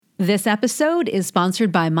This episode is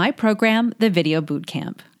sponsored by my program, The Video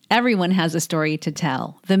Bootcamp. Everyone has a story to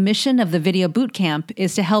tell. The mission of the Video Bootcamp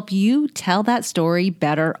is to help you tell that story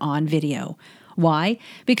better on video. Why?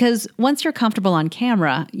 Because once you're comfortable on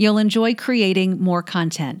camera, you'll enjoy creating more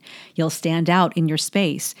content. You'll stand out in your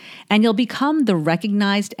space, and you'll become the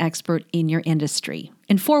recognized expert in your industry.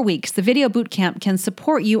 In 4 weeks, the Video Bootcamp can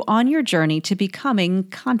support you on your journey to becoming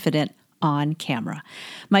confident on camera.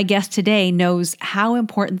 My guest today knows how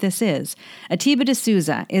important this is. Atiba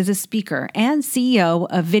D'Souza is a speaker and CEO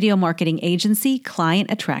of video marketing agency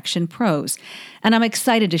Client Attraction Pros, and I'm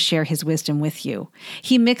excited to share his wisdom with you.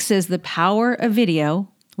 He mixes the power of video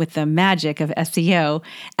with the magic of SEO,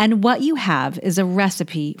 and what you have is a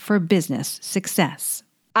recipe for business success.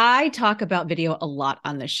 I talk about video a lot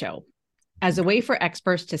on this show as a way for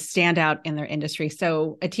experts to stand out in their industry.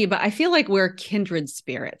 So, Atiba, I feel like we're kindred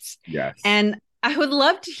spirits. Yes. And I would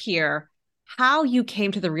love to hear how you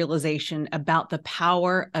came to the realization about the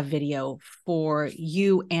power of video for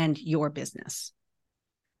you and your business.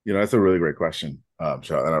 That's a really great question,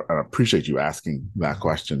 Cheryl, and I appreciate you asking that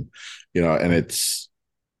question. And it's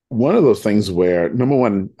one of those things where, number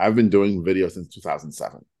one, I've been doing video since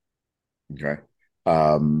 2007. Okay.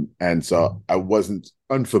 And so I wasn't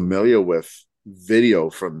unfamiliar with video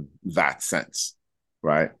from that sense,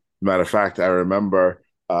 right? Matter of fact, I remember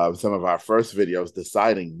some of our first videos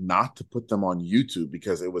deciding not to put them on YouTube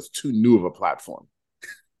because it was too new of a platform.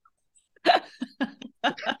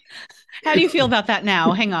 How do you feel about that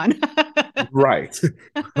now? Hang on. Right.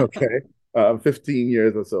 Okay. 15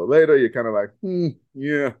 years or so later, you're kind of like,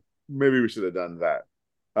 yeah, maybe we should have done that.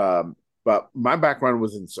 But my background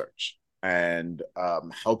was in search and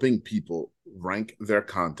helping people rank their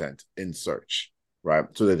content in search, right?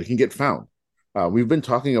 So that it can get found. We've been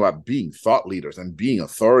talking about being thought leaders and being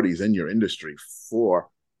authorities in your industry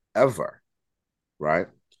forever, right?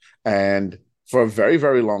 And for a very,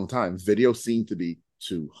 very long time, video seemed to be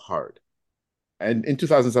too hard. And in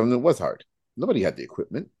 2007, it was hard. Nobody had the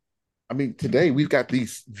equipment. I mean, today we've got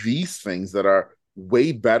these things that are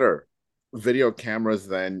way better video cameras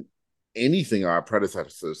than anything our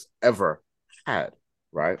predecessors ever had,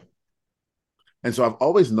 right? And so I've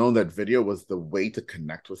always known that video was the way to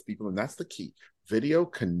connect with people, and that's the key. Video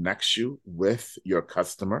connects you with your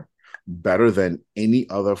customer better than any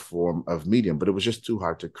other form of medium, but it was just too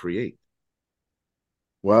hard to create.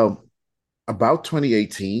 Well, about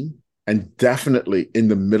 2018, and definitely in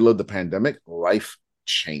the middle of the pandemic, life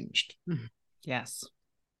changed. Yes.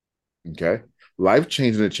 Okay. Life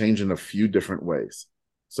changed, and it changed in a few different ways.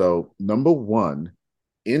 So number one,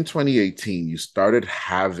 in 2018, you started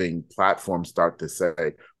having platforms start to say,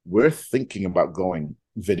 we're thinking about going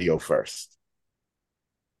video first.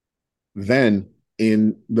 Then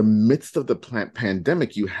in the midst of the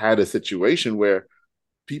pandemic, you had a situation where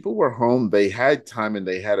people were home, they had time, and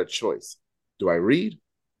they had a choice. Do I read?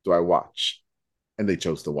 Do I watch? And they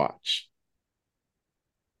chose to watch.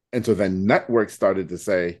 And so then networks started to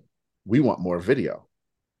say, we want more video.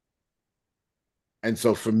 And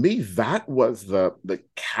so for me, that was the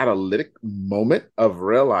catalytic moment of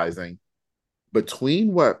realizing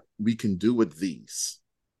between what we can do with these,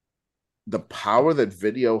 the power that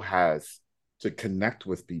video has to connect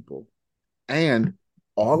with people, and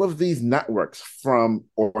all of these networks from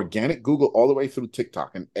organic Google all the way through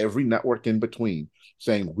TikTok and every network in between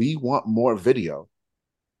saying, we want more video.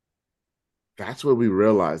 That's where we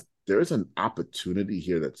realized there's an opportunity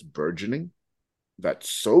here that's burgeoning, that's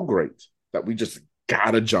so great that we just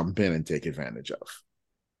gotta jump in and take advantage of.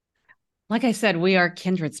 Like I said, we are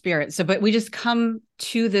kindred spirits. But we just come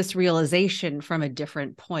to this realization from a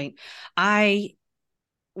different point. I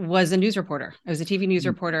was a news reporter. I was a TV news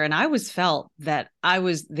reporter, and I always felt that I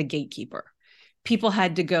was the gatekeeper. People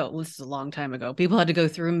had to go, this is a long time ago, people had to go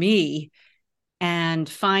through me and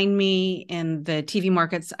find me in the TV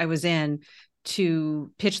markets I was in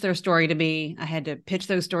to pitch their story to me. I had to pitch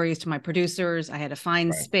those stories to my producers. I had to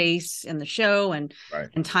find space in the show and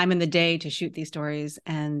time in the day to shoot these stories.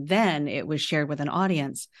 And then it was shared with an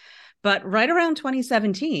audience. But right around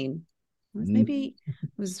 2017,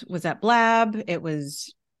 was that Blab? It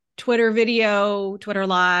was Twitter video, Twitter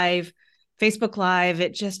Live, Facebook Live.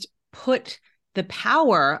 It just put the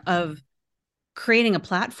power of creating a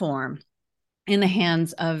platform in the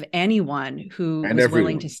hands of anyone who was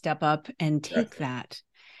willing to step up and take that.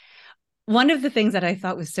 One of the things that I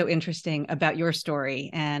thought was so interesting about your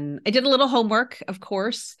story, and I did a little homework, of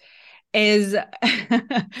course, is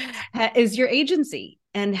your agency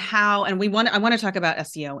and how, and I want to talk about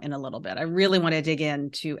SEO in a little bit. I really want to dig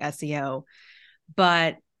into SEO,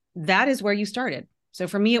 but that is where you started. So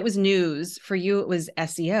for me, it was news. For you, it was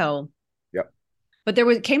SEO. Yep.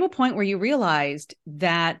 But came a point where you realized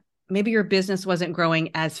that maybe your business wasn't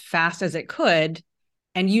growing as fast as it could,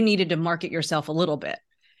 and you needed to market yourself a little bit.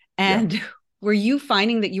 Yeah. And were you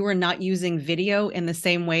finding that you were not using video in the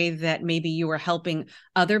same way that maybe you were helping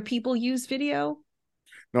other people use video?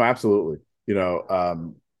 No, absolutely.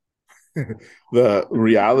 The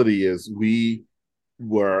reality is we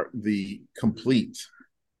were the complete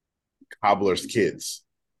cobbler's kids,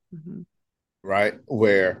 Mm-hmm. right?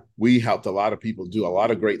 Where we helped a lot of people do a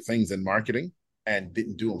lot of great things in marketing and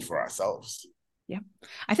didn't do them for ourselves. Yeah.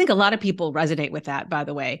 I think a lot of people resonate with that, by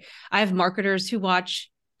the way. I have marketers who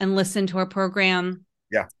watch and listen to our program.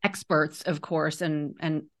 Yeah. Experts, of course,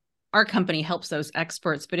 and our company helps those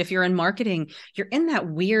experts. But if you're in marketing, you're in that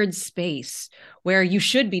weird space where you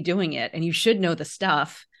should be doing it and you should know the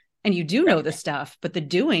stuff, and you do know the stuff, but the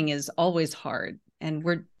doing is always hard. And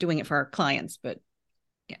we're doing it for our clients, but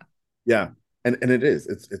yeah. Yeah. And it is.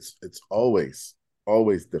 It's always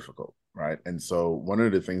difficult, right? And so one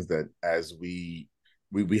of the things that as we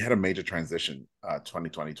had a major transition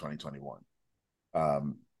 2020,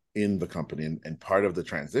 2021 in the company. And part of the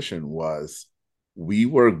transition was we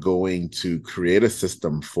were going to create a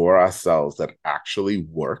system for ourselves that actually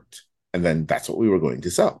worked. And then that's what we were going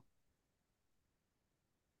to sell.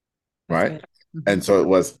 Right. Mm-hmm. And so it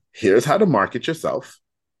was, here's how to market yourself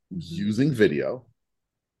using video.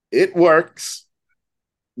 It works.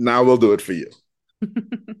 Now we'll do it for you.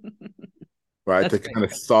 Right. That's to kind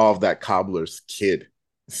of solve that cobbler's kid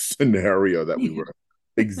scenario that we were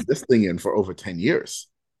existing in for over 10 years.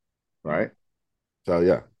 Right. So,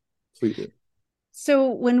 yeah, completely. So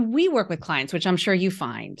when we work with clients, which I'm sure you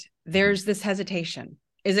find, there's this hesitation.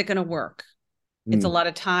 Is it going to work? It's a lot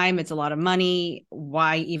of time. It's a lot of money.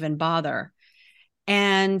 Why even bother?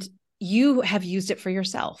 And you have used it for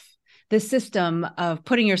yourself. The system of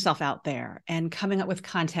putting yourself out there and coming up with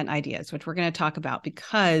content ideas, which we're going to talk about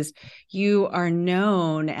because you are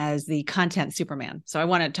known as the content Superman. So I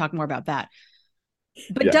want to talk more about that.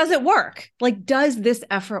 But yes. Does it work? Like, does this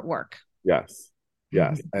effort work? Yes.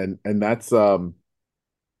 Yes. And that's, I'll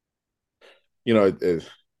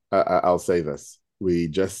say this. We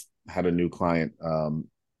just had a new client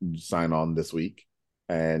sign on this week,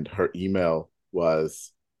 and her email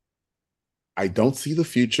was, I don't see the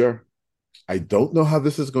future. I don't know how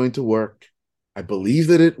this is going to work. I believe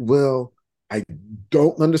that it will. I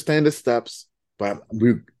don't understand the steps, but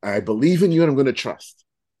I believe in you and I'm going to trust.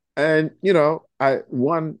 And,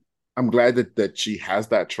 I'm glad that she has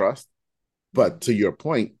that trust. But to your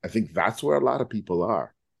point, I think that's where a lot of people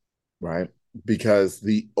are, right? Because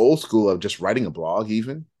the old school of just writing a blog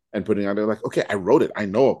even and putting out there like, okay, I wrote it. I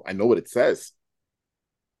know what it says.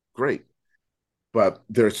 Great. But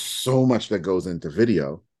there's so much that goes into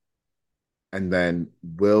video. And then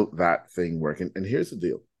will that thing work? And here's the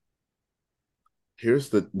deal. Here's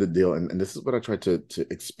the deal. And this is what I try to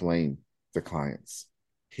explain to clients.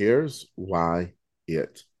 Here's why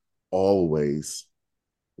it always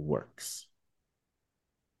works.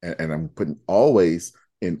 And I'm putting always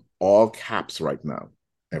in all caps right now,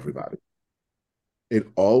 everybody. It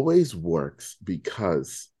always works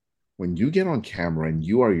because when you get on camera and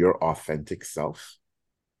you are your authentic self,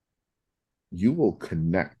 you will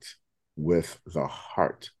connect with the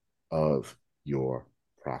heart of your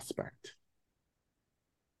prospect.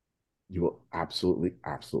 You will absolutely,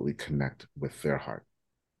 absolutely connect with their heart.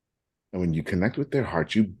 And when you connect with their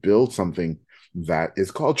heart, you build something that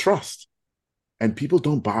is called trust. And people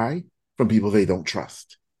don't buy from people they don't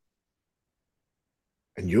trust.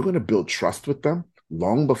 And you're going to build trust with them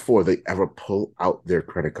long before they ever pull out their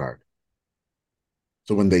credit card.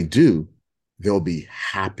 So when they do, they'll be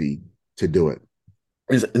happy to do it.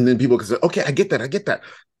 And then people can say, okay, I get that.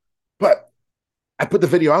 But I put the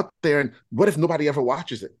video out there, and what if nobody ever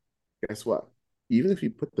watches it? Guess what? Even if you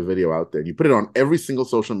put the video out there, you put it on every single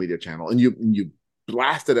social media channel, and you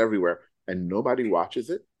blast it everywhere, and nobody watches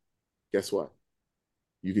it, guess what?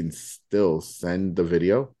 You can still send the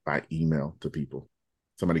video by email to people.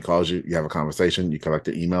 Somebody calls you, you have a conversation, you collect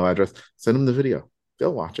their email address, send them the video.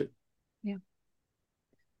 They'll watch it. Yeah.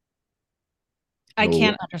 I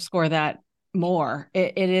can't underscore that more.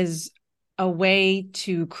 It is a way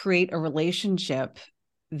to create a relationship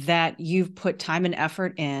that you've put time and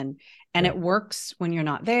effort in, and it works when you're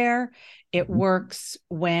not there. It works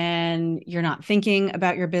when you're not thinking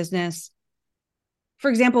about your business.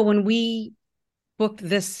 For example, when we booked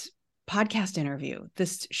this podcast interview,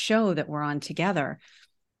 this show that we're on together,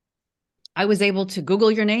 I was able to Google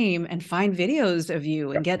your name and find videos of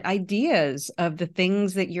you and get ideas of the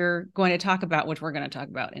things that you're going to talk about, which we're going to talk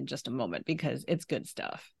about in just a moment because it's good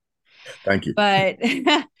stuff. Thank you. But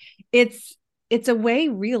it's it's a way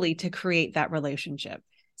really to create that relationship.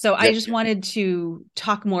 So I Yep. just wanted to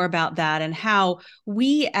talk more about that and how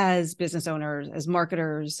we as business owners, as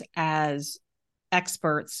marketers, as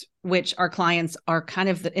experts, which our clients are kind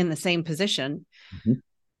of in the same position, Mhm.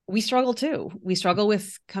 we struggle too. We struggle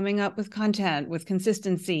with coming up with content, with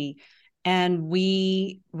consistency, and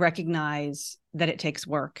we recognize that it takes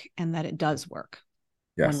work and that it does work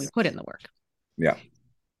when we Yes. put in the work. Yeah.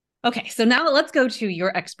 Okay, so now let's go to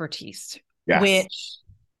your expertise, Yes. which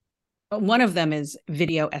one of them is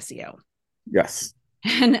video SEO. Yes.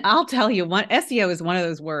 And I'll tell you, SEO is one of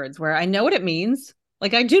those words where I know what it means.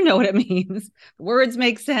 Like I do know what it means. The words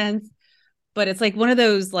make sense, but it's like one of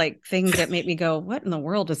those like things that make me go, what in the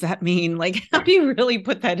world does that mean? Like, how do you really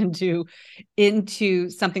put that into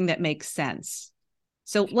something that makes sense?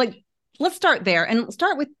 So like, let's start there and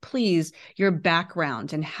start with, please, your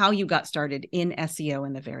background and how you got started in SEO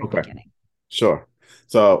in the very beginning. Sure.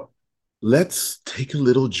 So let's take a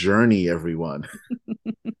little journey, everyone.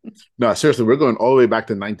 No, seriously, we're going all the way back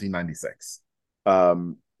to 1996.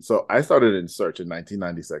 So I started in search in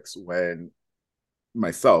 1996 when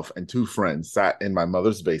myself and two friends sat in my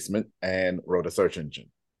mother's basement and wrote a search engine.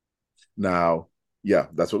 Now, yeah,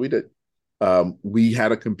 that's what we did. We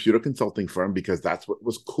had a computer consulting firm because that's what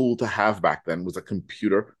was cool to have back then, was a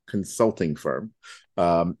computer consulting firm.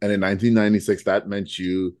 And in 1996, that meant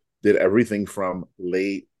you did everything from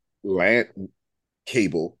lay LAN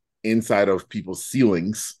cable inside of people's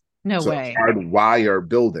ceilings. No So way. hard wire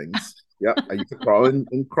buildings. Yep, I used to crawl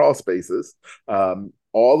in crawl spaces,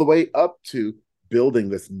 all the way up to building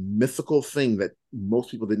this mythical thing that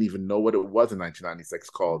most people didn't even know what it was in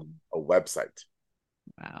 1996 called a website.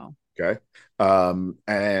 Wow. Okay.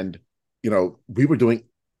 And, we were doing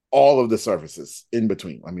all of the services in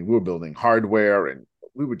between. I mean, we were building hardware and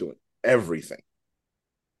we were doing everything.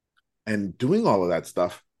 And doing all of that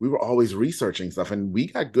stuff, we were always researching stuff. And we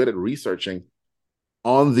got good at researching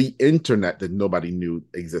on the internet that nobody knew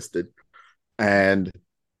existed. And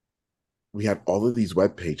we had all of these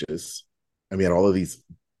web pages and we had all of these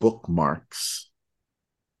bookmarks.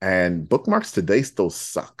 And bookmarks today still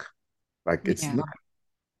suck. Like it's Yeah. not.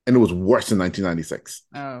 And it was worse in 1996.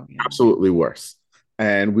 Oh, yeah. Absolutely worse.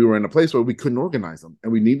 And we were in a place where we couldn't organize them.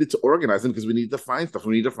 And we needed to organize them because we needed to find stuff.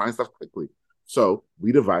 We needed to find stuff quickly. So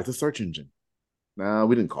we devised a search engine. No,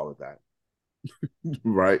 we didn't call it that.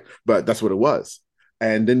 Right? But that's what it was.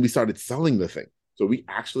 And then we started selling the thing. So we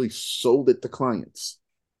actually sold it to clients.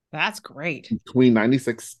 That's great. Between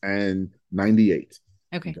 96 and 98.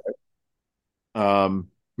 Okay.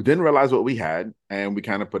 We didn't realize what we had, and we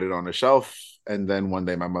kind of put it on the shelf. And then one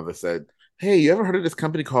day my mother said, "Hey, you ever heard of this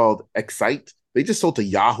company called Excite? They just sold to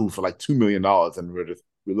Yahoo for like $2 million." And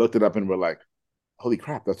we looked it up and we're like, holy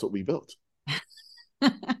crap, that's what we built.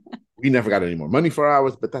 We never got any more money for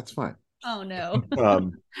ours, but that's fine. Oh, no.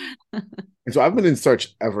 And so I've been in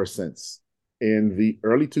search ever since. In the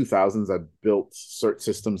early 2000s, I built search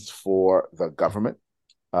systems for the government.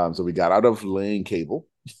 So we got out of laying cable,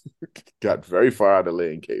 got very far out of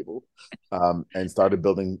laying cable, and started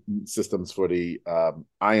building systems for the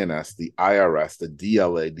INS, the IRS, the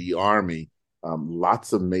DLA, the Army,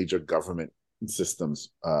 lots of major government systems.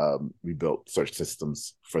 We built search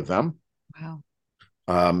systems for them. Wow.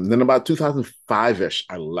 Then about 2005-ish,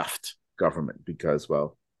 I left government because,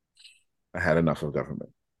 well, I had enough of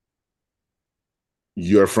government.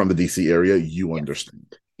 You're from the DC area, you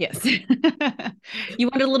understand. Yes. You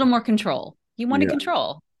wanted a little more control. You wanted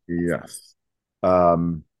control. Yes.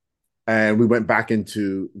 And we went back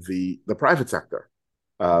into the private sector.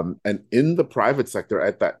 And in the private sector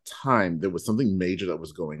at that time, there was something major that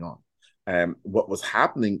was going on. And what was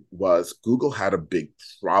happening was Google had a big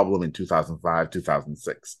problem in 2005,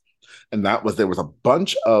 2006. And that was there was a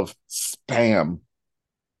bunch of spam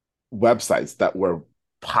websites that were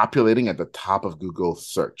populating at the top of Google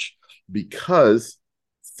search because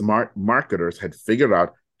smart marketers had figured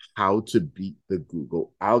out how to beat the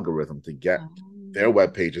Google algorithm to get their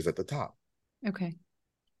web pages at the top. Okay.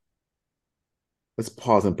 Let's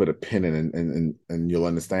pause and put a pin in, and you'll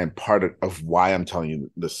understand part of why I'm telling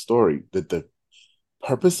you the story. That the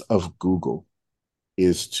purpose of Google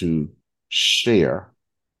is to share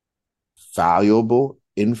valuable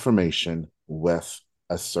information with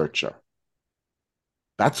a searcher.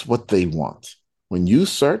 That's what they want. When you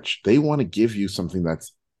search, they want to give you something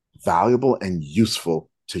that's valuable and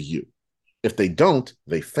useful to you. If they don't,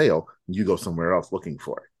 they fail. You go somewhere else looking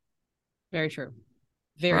for it. Very true.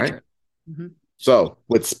 Very true. Mm-hmm. So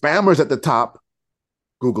with spammers at the top,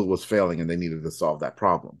 Google was failing and they needed to solve that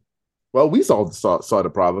problem. Well, we saw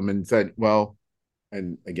the problem and said, well,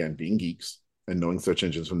 and again, being geeks and knowing search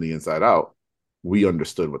engines from the inside out, we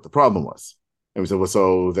understood what the problem was. And we said, well,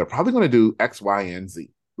 so they're probably going to do X, Y, and Z,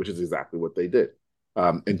 which is exactly what they did.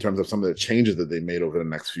 In terms of some of the changes that they made over the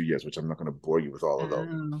next few years, which I'm not going to bore you with all of those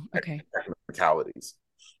Oh, okay. technicalities.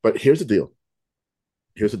 But here's the deal.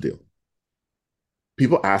 Here's the deal.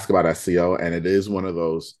 People ask about SEO, and it is one of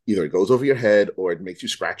those either it goes over your head or it makes you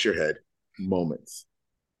scratch your head moments.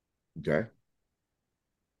 Okay.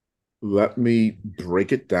 Let me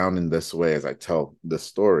break it down in this way as I tell this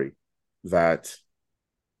story that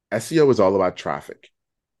SEO is all about traffic.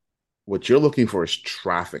 What you're looking for is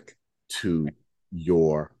traffic to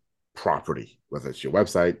your property, whether it's your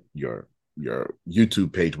website, your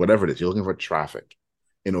YouTube page, whatever it is, you're looking for traffic.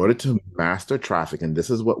 In order to master traffic, and this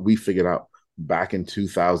is what we figured out back in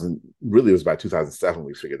 2000, really it was by 2007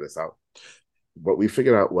 we figured this out. What we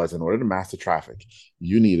figured out was in order to master traffic,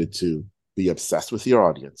 you needed to be obsessed with your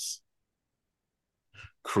audience,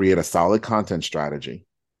 create a solid content strategy,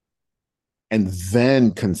 and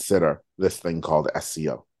then consider this thing called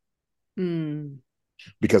SEO. Mm.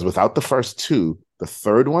 Because without the first two, the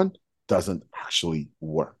third one doesn't actually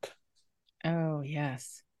work. Oh,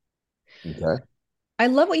 yes. Okay. I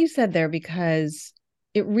love what you said there because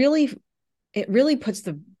it really puts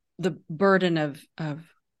the burden of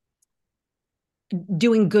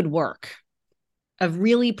doing good work, of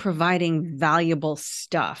really providing valuable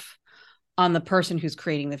stuff on the person who's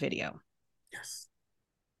creating the video. Yes.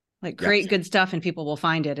 Like create good stuff and people will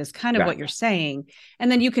find it is kind of what you're saying.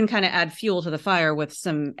 And then you can kind of add fuel to the fire with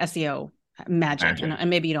some SEO magic. And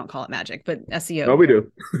maybe you don't call it magic, but SEO. No, we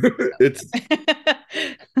do. It's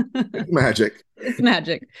magic. It's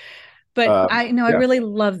magic. But I really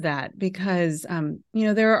love that because,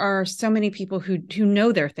 there are so many people who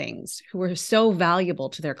know their things, who are so valuable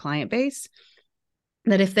to their client base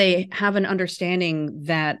that if they have an understanding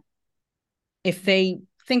that if they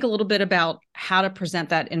think a little bit about how to present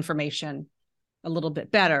that information a little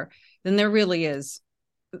bit better, then there really is,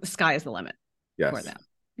 the sky is the limit for them.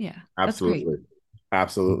 Yeah, absolutely.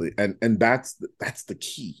 Absolutely. And that's the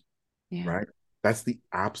key, right? That's the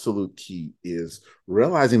absolute key, is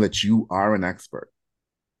realizing that you are an expert.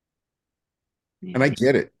 Yeah. And I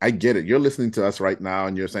get it. You're listening to us right now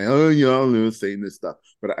and you're saying, oh, y'all saying this stuff.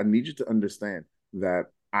 But I need you to understand that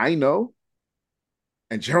I know,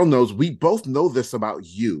 and Cheryl knows, we both know this about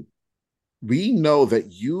you. We know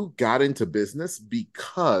that you got into business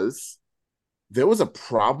because there was a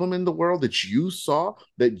problem in the world that you saw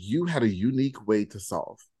that you had a unique way to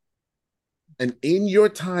solve. And in your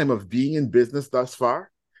time of being in business thus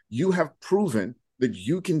far, you have proven that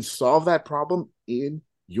you can solve that problem in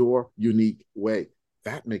your unique way.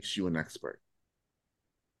 That makes you an expert.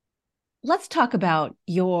 Let's talk about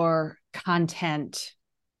your content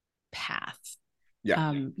path.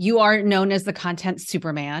 Yeah. You are known as the content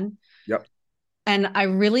Superman. Yep. And I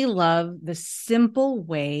really love the simple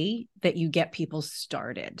way that you get people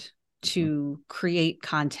started to create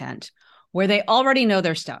content where they already know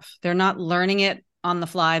their stuff. They're not learning it on the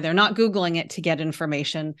fly. They're not Googling it to get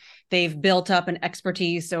information. They've built up an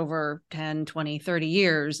expertise over 10, 20, 30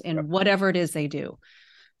 years in whatever it is they do.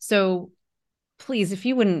 So please, if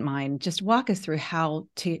you wouldn't mind, just walk us through how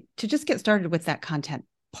to just get started with that content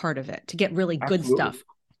part of it, to get really good stuff.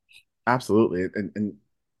 Absolutely. And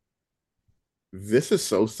this is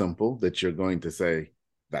so simple that you're going to say,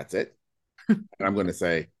 that's it. And I'm going to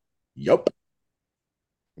say, yup.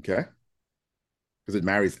 Okay. Because it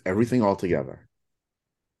marries everything all together.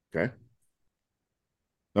 Okay.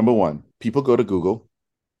 Number one, people go to Google,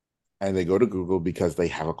 and they go to Google because they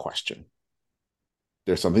have a question.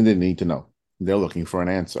 There's something they need to know. They're looking for an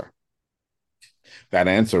answer. That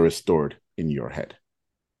answer is stored in your head.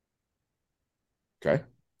 Okay.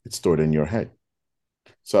 It's stored in your head.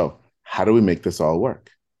 So how do we make this all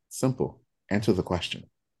work? Simple. Answer the question.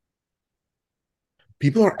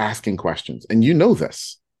 People are asking questions, and you know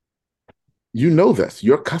this. You know this.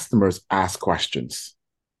 Your customers ask questions.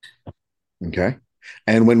 Okay.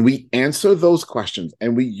 And when we answer those questions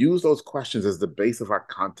and we use those questions as the base of our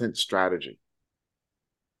content strategy,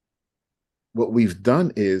 what we've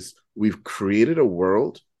done is we've created a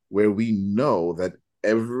world where we know that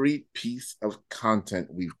every piece of content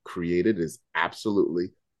we've created is absolutely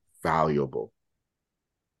valuable.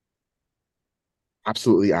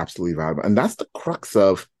 Absolutely, absolutely valuable. And that's the crux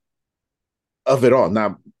of it all.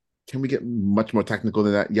 Now, can we get much more technical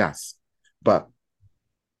than that? Yes. But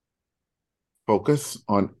focus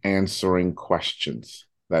on answering questions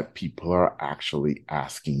that people are actually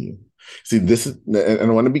asking you. See, this is, and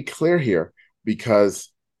I want to be clear here,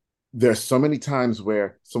 because there's so many times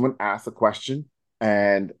where someone asks a question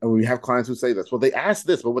and we have clients who say this, well, they asked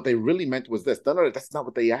this, but what they really meant was this. No, that's not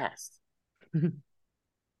what they asked.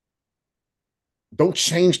 Don't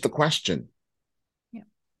change the question.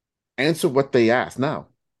 answer what they ask. Now,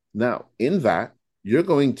 in that, you're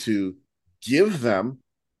going to give them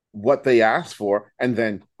what they ask for and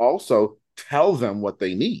then also tell them what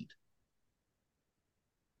they need.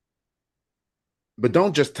 But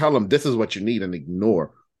don't just tell them this is what you need and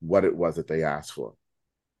ignore what it was that they asked for.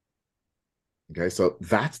 Okay, so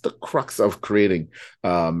that's the crux of creating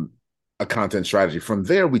a content strategy. From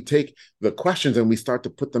there, we take the questions and we start to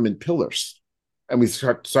put them in pillars. And we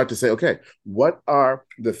start to say, okay, what are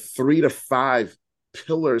the 3 to 5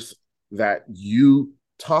 pillars that you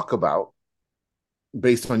talk about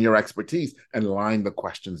based on your expertise, and line the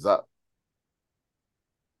questions up?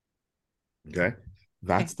 Okay,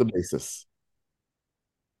 that's the basis.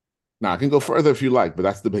 Now, I can go further if you like, but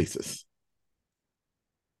that's the basis.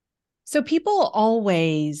 So people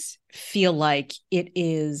always feel like it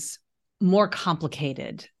is more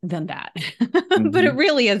complicated than that, but it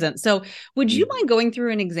really isn't. So would you mind going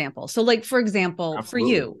through an example? So like, for example, Absolutely.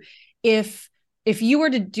 for you, if you were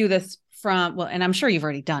to do this from, well, and I'm sure you've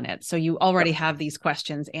already done it, so you already have these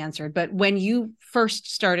questions answered, but when you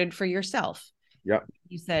first started for yourself,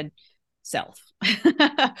 you said self.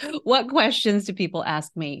 What questions do people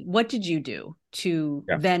ask me? What did you do to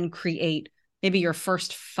then create maybe your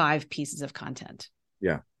first 5 pieces of content?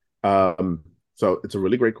 So it's a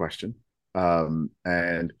really great question.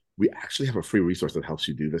 And we actually have a free resource that helps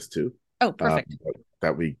you do this too. Oh, perfect.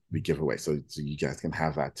 That we give away. So you guys can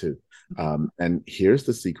have that too. And here's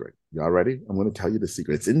the secret. Y'all ready? I'm going to tell you the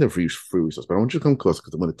secret. It's in the free resource, but I want you to come close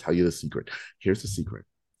because I'm going to tell you the secret. Here's the secret.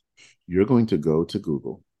 You're going to go to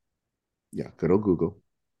Google. Yeah, good old Google.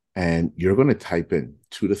 And you're going to type in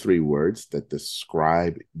 2 to 3 words that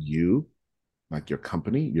describe you, like your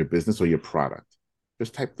company, your business, or your product.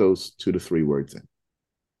 Just type those 2 to 3 words in.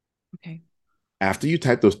 Okay. After you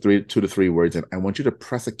type those 2 to 3 words in, I want you to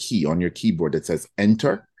press a key on your keyboard that says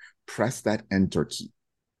enter. Press that enter key.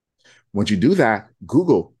 Once you do that,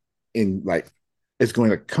 Google is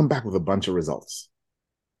going to come back with a bunch of results.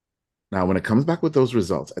 Now, when it comes back with those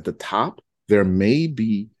results, at the top, there may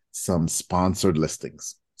be some sponsored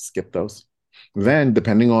listings. Skip those. Then,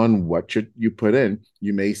 depending on what you put in,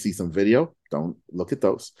 you may see some video. Don't look at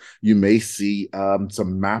those. You may see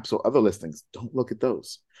some maps or other listings. Don't look at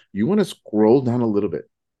those. You want to scroll down a little bit.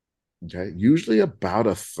 Okay. Usually about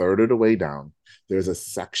a third of the way down, there's a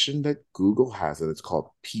section that Google has that it's called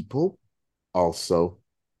People Also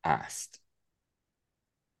Asked.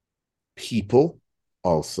 People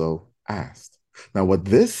Also Asked. Now, what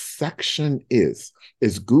this section is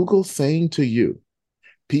Google saying to you,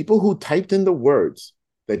 people who typed in the words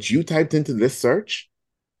that you typed into this search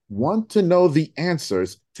want to know the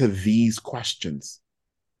answers to these questions.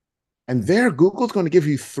 And there, Google's going to give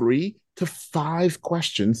you 3 to 5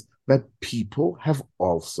 questions that people have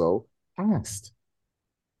also asked.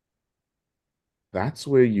 That's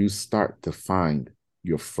where you start to find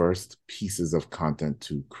your first pieces of content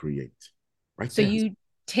to create. Right. So you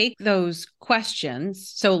take those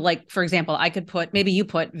questions. So like, for example, maybe you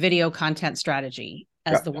put video content strategy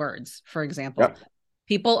as the words, for example.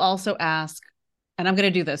 People also ask, and I'm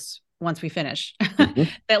going to do this once we finish,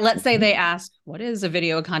 that let's say they ask, what is a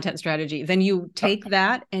video content strategy? Then you take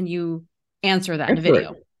that and you answer that in a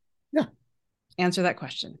video. Yeah. Answer that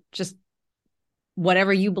question. Just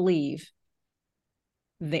whatever you believe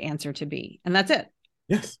the answer to be. And that's it.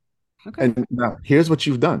 Yes. Okay. And now here's what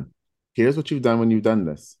you've done. Here's what you've done when you've done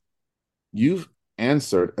this. You've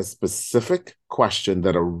answered a specific question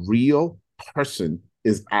that a real person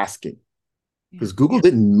is asking. Because Google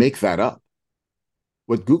didn't make that up.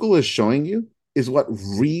 What Google is showing you is what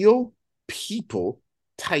real people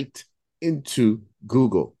typed into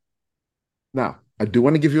Google. Now, I do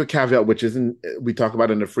want to give you a caveat, which we talk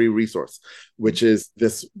about in the free resource, which is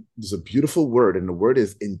there's a beautiful word, and the word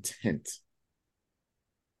is intent.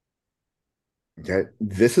 Okay,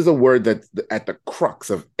 this is a word that's at the crux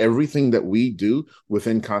of everything that we do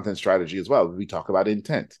within content strategy as well. We talk about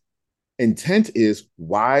intent. Intent is,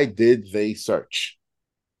 why did they search?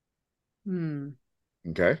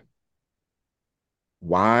 Okay.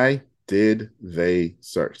 Why did they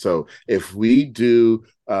search? So if we do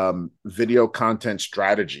video content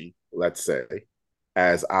strategy, let's say,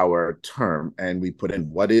 as our term, and we put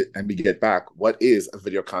in and we get back, what is a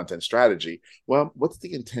video content strategy? Well, what's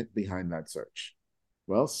the intent behind that search?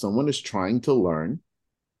 Well, someone is trying to learn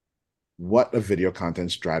what a video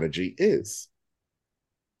content strategy is.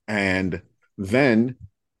 And then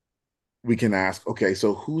we can ask, okay,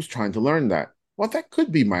 so who's trying to learn that? Well, that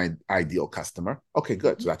could be my ideal customer. Okay,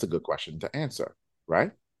 good. So that's a good question to answer,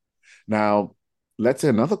 right? Now, let's say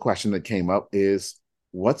another question that came up is,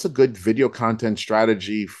 what's a good video content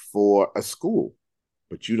strategy for a school?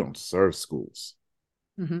 But you don't serve schools.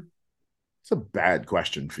 It's a bad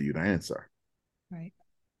question for you to answer. Right.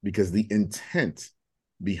 Because the intent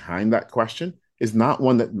behind that question is not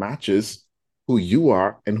one that matches who you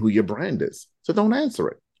are and who your brand is. So don't answer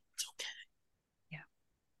it. It's okay. Yeah.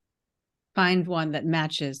 Find one that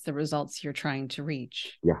matches the results you're trying to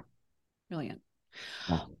reach. Yeah. Brilliant.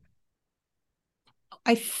 Yeah.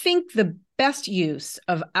 I think the best use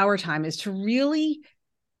of our time is to really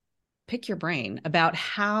pick your brain about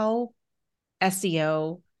how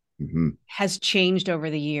SEO has changed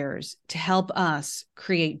over the years to help us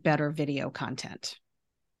create better video content.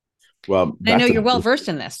 Well, I know you're well versed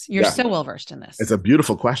in this. You're so well versed in this. It's a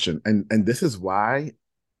beautiful question. And this is why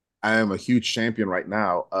I am a huge champion right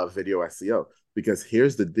now of video SEO, because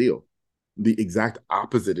here's the deal. The exact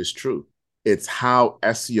opposite is true. It's how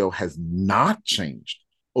SEO has not changed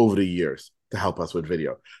over the years to help us with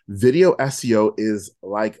video. Video SEO is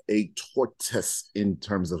like a tortoise in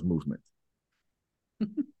terms of movement.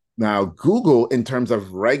 Now, Google, in terms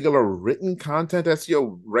of regular written content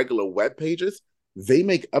SEO, regular web pages, they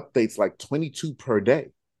make updates like 22 per day.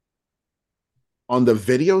 On the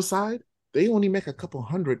video side, they only make a couple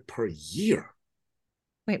hundred per year.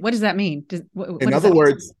 Wait, what does that mean? In other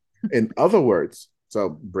words, so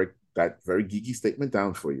break that very geeky statement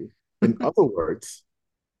down for you. In other words,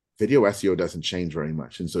 video SEO doesn't change very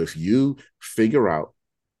much. And so if you figure out,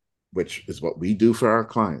 which is what we do for our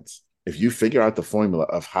clients, if you figure out the formula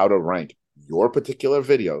of how to rank your particular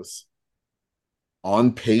videos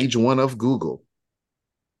on page 1 of Google,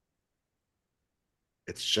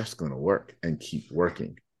 it's just going to work and keep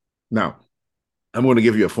working. Now, I'm going to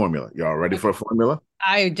give you a formula. Y'all ready for a formula?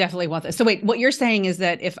 I definitely want this. So wait, what you're saying is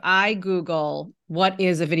that if I Google what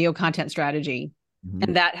is a video content strategy,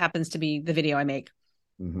 and that happens to be the video I make,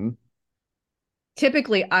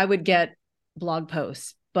 typically I would get blog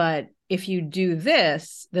posts. But if you do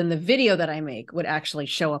this, then the video that I make would actually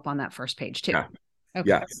show up on that first page too. Yeah. Okay.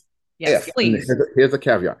 Yes. Yes, please. Here's a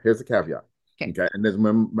caveat. Okay. And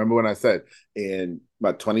remember when I said in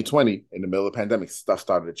about 2020, in the middle of the pandemic, stuff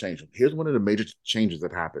started to change. Here's one of the major changes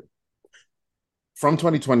that happened. From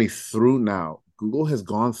 2020 through now, Google has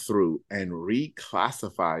gone through and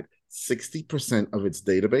reclassified 60% of its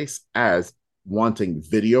database as wanting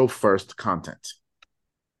video first content.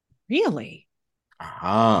 Really?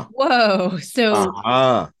 Uh-huh. Whoa. So,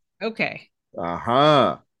 uh-huh. Okay.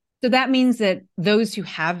 Uh-huh. So that means that those who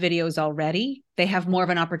have videos already, they have more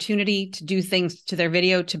of an opportunity to do things to their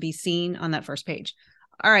video to be seen on that first page.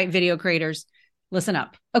 All right, video creators, listen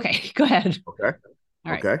up. Okay, go ahead. Okay.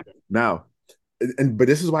 All right. Okay. Now, but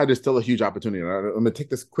this is why there's still a huge opportunity. I'm going to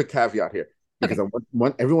take this quick caveat here because I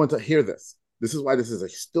want everyone to hear this. This is why this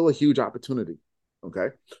is still a huge opportunity. Okay.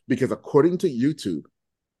 Because according to YouTube,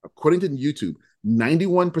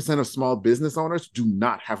 91% of small business owners do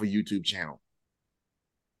not have a YouTube channel.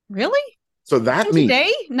 Really? So that means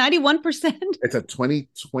today, 91%? It's a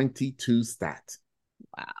 2022 stat.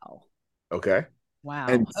 Wow. Okay. Wow.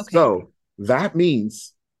 And okay. So that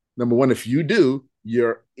means, number one, if you do,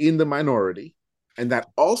 you're in the minority. And that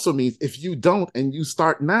also means if you don't and you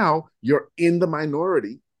start now, you're in the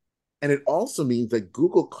minority. And it also means that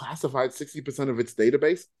Google classified 60% of its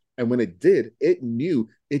database. And when it did, it knew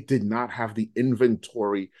it did not have the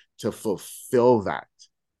inventory to fulfill that.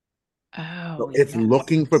 Oh, so it's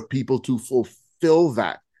looking for people to fulfill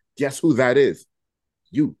that. Guess who that is?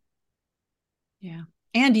 You. Yeah.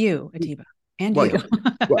 And you, Atiba. And you.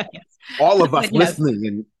 Well, yes. All of us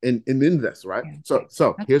listening in this, right? Yeah.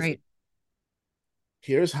 So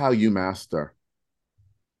here's how you master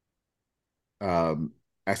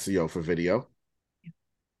SEO for video. Yeah.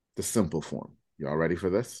 The simple form. Y'all ready for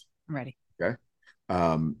this? I'm ready. Okay.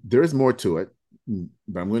 There is more to it,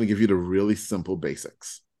 but I'm going to give you the really simple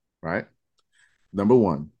basics, right? Number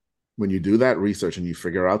one, when you do that research and you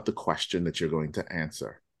figure out the question that you're going to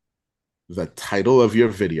answer, the title of your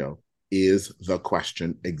video is the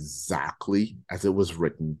question exactly as it was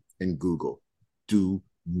written in Google. Do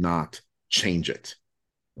not change it.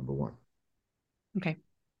 Number one. Okay.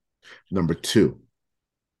 Number two,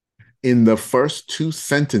 in the first 2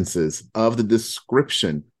 sentences of the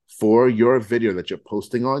description for your video that you're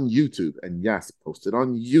posting on YouTube, and yes, post it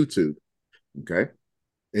on YouTube, okay?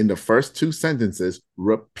 In the first 2 sentences,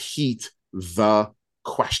 repeat the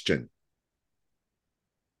question.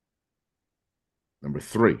 Number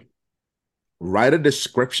 3, write a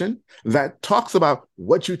description that talks about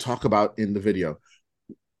what you talk about in the video.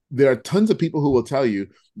 There are tons of people who will tell you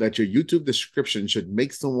that your YouTube description should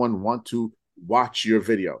make someone want to watch your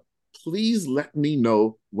video. Please let me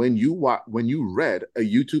know when you read a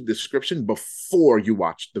YouTube description before you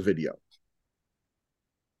watched the video.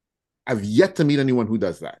 I've yet to meet anyone who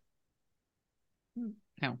does that.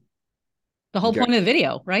 No. The whole Okay. point of the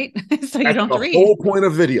video, right? So you That's don't have to the read. whole point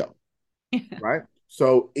of video, Yeah. right?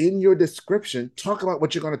 So in your description, talk about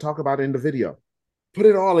what you're going to talk about in the video. Put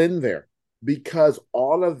it all in there because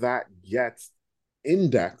all of that gets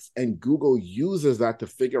indexed and Google uses that to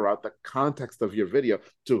figure out the context of your video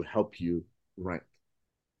to help you rank.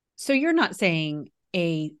 So you're not saying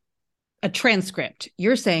a transcript.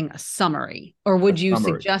 You're saying a summary, or would you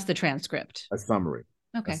Summary. suggest a transcript? A summary.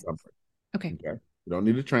 A Okay. summary. Okay. Okay. You don't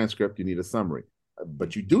need a transcript, you need a summary.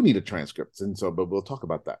 But you do need a transcript. And so, but we'll talk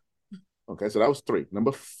about that. Okay, so that was 3.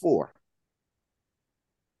 Number 4.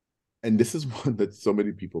 And this is one that so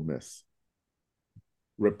many people miss.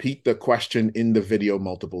 Repeat the question in the video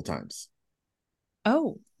multiple times.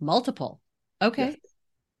 Oh, multiple. Okay. Yes.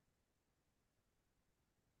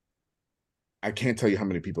 I can't tell you how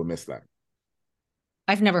many people miss that.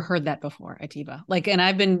 I've never heard that before, Atiba. Like, and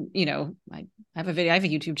I've been, I have a video, I have a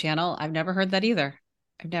YouTube channel. I've never heard that either.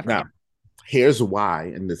 I've never. Now, here's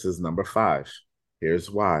why, and this is number 5.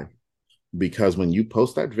 Here's why. Because when you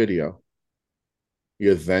post that video,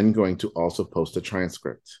 you're then going to also post a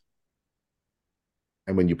transcript.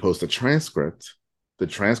 And when you post a transcript, the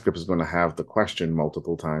transcript is going to have the question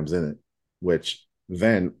multiple times in it, which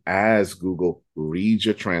then as Google reads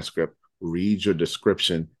your transcript, reads your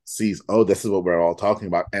description, sees, oh, this is what we're all talking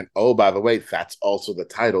about. And oh, by the way, that's also the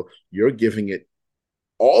title. You're giving it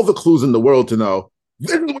all the clues in the world to know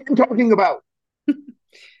this is what I'm talking about.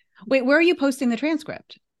 Wait, where are you posting the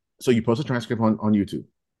transcript? So you post a transcript on YouTube.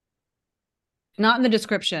 Not in the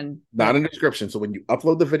description. Not in the description. So when you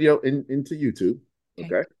upload the video into YouTube,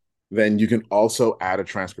 okay, then you can also add a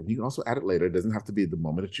transcript. You can also add it later. It doesn't have to be the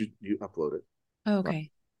moment that you upload it.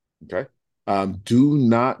 Okay. Okay. Do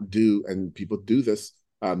not do, and people do this,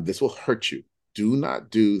 this will hurt you. Do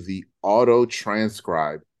not do the auto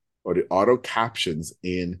transcribe or the auto captions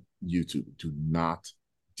in YouTube. Do not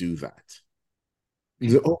do that.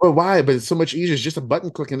 Okay. Oh, why? But it's so much easier. It's just a button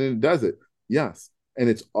click and it does it. Yes. And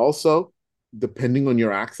it's also, depending on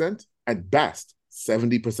your accent, at best,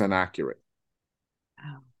 70% accurate.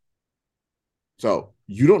 Wow. So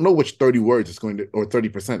you don't know which 30 words it's going to, or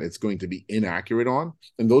 30% it's going to be inaccurate on.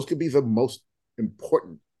 And those could be the most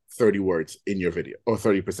important 30 words in your video or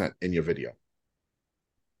 30% in your video.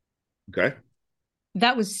 Okay.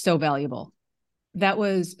 That was so valuable. That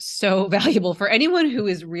was so valuable for anyone who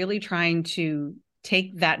is really trying to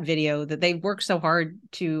take that video that they worked so hard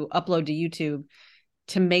to upload to YouTube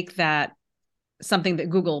to make that something that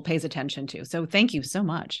Google pays attention to. So thank you so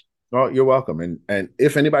much. Oh, you're welcome. And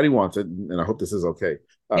if anybody wants it, and I hope this is okay,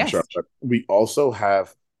 yes. Sure. But we also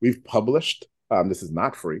we've published, this is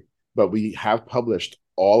not free, but we have published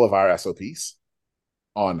all of our SOPs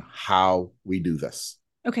on how we do this.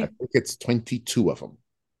 Okay. I think it's 22 of them.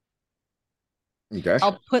 Okay.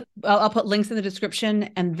 I'll put links in the description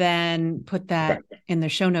and then put that in the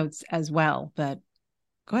show notes as well. But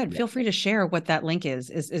go ahead, feel free to share what that link is.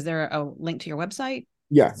 Is there a link to your website?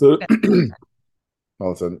 Yeah. So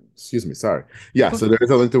excuse me, sorry. Yeah, so there is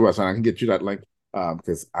a link to the website. I can get you that link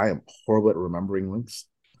because I am horrible at remembering links.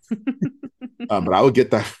 But I will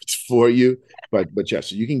get that for you. But yeah,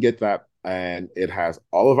 so you can get that, and it has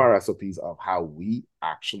all of our SOPs of how we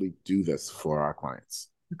actually do this for our clients.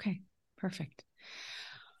 Okay, perfect.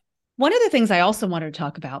 One of the things I also wanted to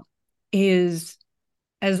talk about is,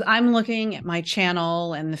 as I'm looking at my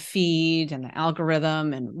channel and the feed and the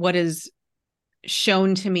algorithm and what is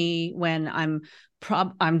shown to me when I'm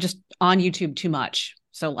just on YouTube too much.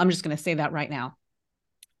 So I'm just going to say that right now,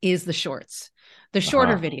 is the shorts, the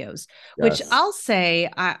shorter videos, which I'll say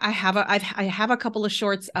I have a couple of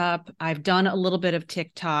shorts up. I've done a little bit of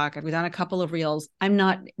TikTok. I've done a couple of reels. I'm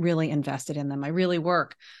not really invested in them. I really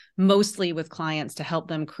work mostly with clients to help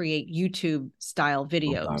them create YouTube style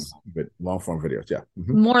videos. Long form videos. Yeah.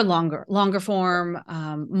 More longer form,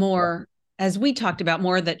 more, as we talked about,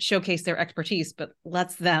 more that showcase their expertise, but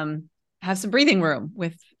lets them have some breathing room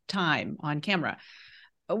with time on camera.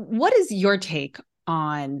 What is your take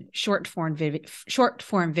on short form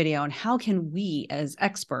video, and how can we as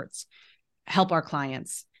experts help our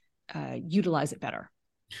clients utilize it better?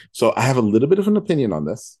 So I have a little bit of an opinion on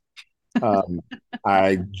this.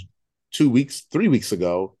 I 3 weeks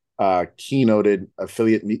ago keynoted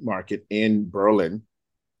Affiliate Meet Market in Berlin,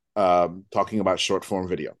 talking about short form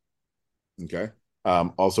video. Okay.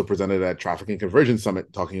 Also presented at Traffic and Conversion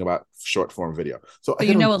Summit talking about short form video. So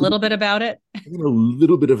you know a little bit about it? I have a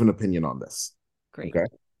little bit of an opinion on this. Great. Okay.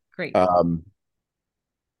 Great.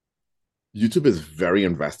 YouTube is very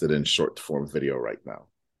invested in short form video right now.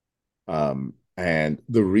 And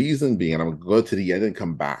the reason being, and I'm going to go to the end and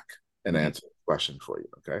come back and answer the question for you.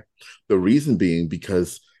 Okay. The reason being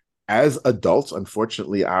because As adults,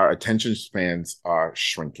 unfortunately, our attention spans are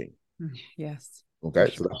shrinking. Yes. Okay,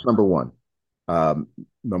 so that's number one. Um,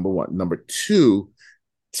 number one. Number two,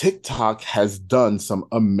 TikTok has done some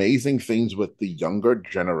amazing things with the younger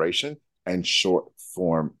generation and short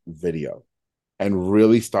form video, and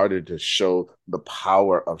really started to show the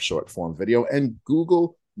power of short form video. And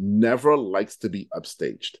Google never likes to be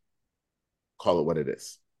upstaged. Call it what it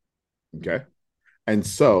is. Okay. And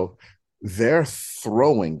so they're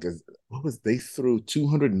throwing, what was they threw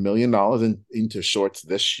 $200 million into shorts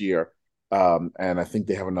this year. And I think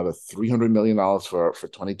they have another $300 million for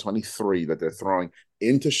 2023 that they're throwing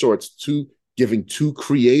into shorts, to giving to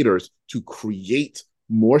creators to create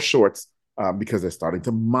more shorts, because they're starting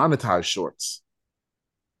to monetize shorts.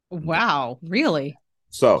 Wow, really?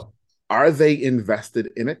 So are they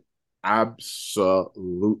invested in it?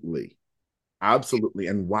 Absolutely. Absolutely.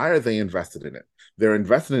 And why are they invested in it? They're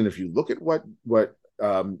invested in, if you look at what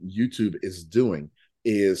YouTube is doing,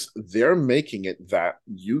 is they're making it that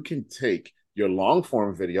you can take your long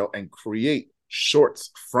form video and create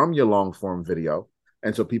shorts from your long form video.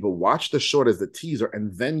 And so people watch the short as the teaser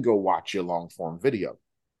and then go watch your long form video.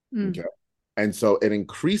 Okay. And so it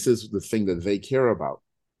increases the thing that they care about.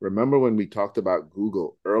 Remember when we talked about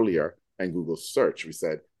Google earlier and Google search, we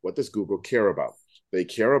said, what does Google care about? They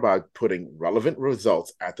care about putting relevant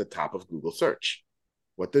results at the top of Google search.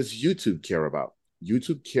 What does YouTube care about?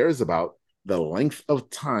 YouTube cares about the length of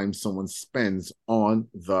time someone spends on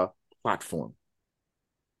the platform.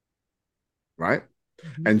 Right?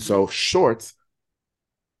 Mm-hmm. And so shorts,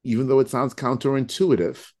 even though it sounds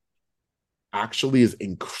counterintuitive, actually is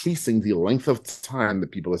increasing the length of time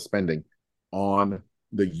that people are spending on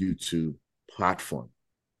the YouTube platform.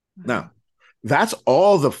 Mm-hmm. Now, that's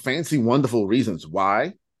all the fancy, wonderful reasons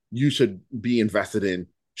why you should be invested in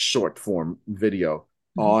short form video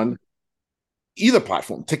on either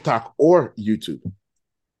platform, TikTok or YouTube.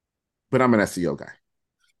 But I'm an SEO guy.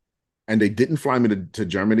 And they didn't fly me to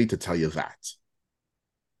Germany to tell you that.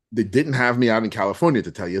 They didn't have me out in California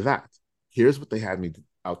to tell you that. Here's what they had me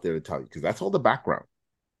out there to tell you, because that's all the background.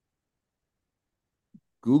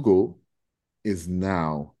 Google is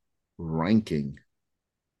now ranking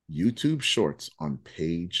YouTube Shorts on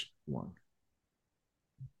page 1.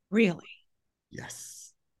 Really?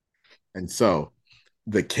 Yes. And so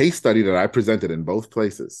the case study that I presented in both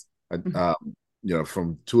places,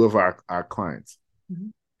 from two of our clients, I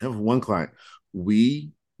have one client, we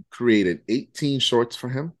created 18 shorts for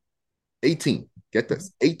him. 18, get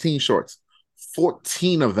this, 18 shorts.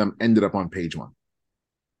 14 of them ended up on page 1.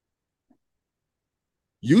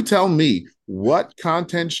 You tell me, what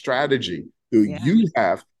content strategy do you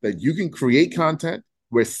have that you can create content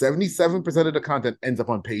where 77% of the content ends up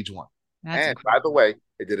on page 1? That's and incredible. By the way,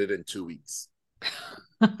 I did it in 2 weeks.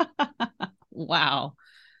 Wow.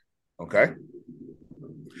 Okay.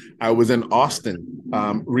 I was in Austin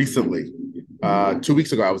recently. 2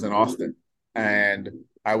 weeks ago, I was in Austin, and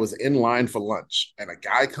I was in line for lunch, and a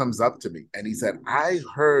guy comes up to me and he said, I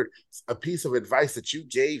heard a piece of advice that you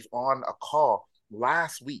gave on a call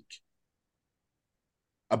last week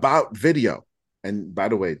about video. And by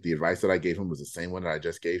the way, the advice that I gave him was the same one that I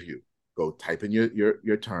just gave you. Go type in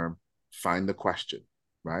your term, find the question,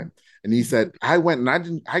 right? And he said, I went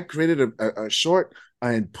and I created a short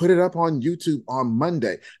and put it up on YouTube on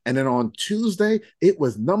Monday. And then on Tuesday, it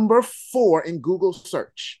was number 4 in Google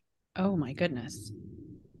search. Oh my goodness.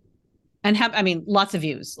 And lots of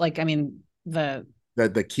views.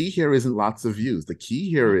 The key here isn't lots of views. The key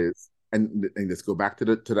here is, and let's go back to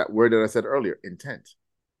that word that I said earlier, intent.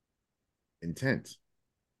 Intent.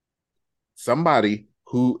 Somebody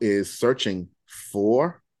who is searching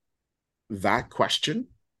for that question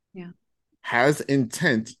has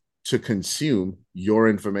intent to consume your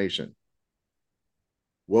information.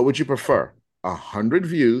 What would you prefer? 100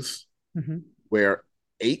 views where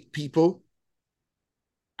 8 people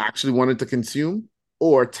actually wanted to consume,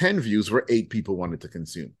 or 10 views where 8 people wanted to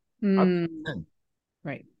consume?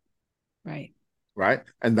 Right.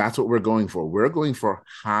 And that's what we're going for. We're going for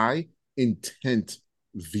high intent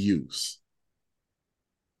views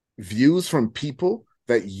from people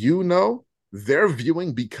that they're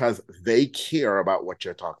viewing because they care about what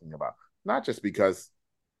you're talking about, not just because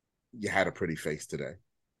you had a pretty face today,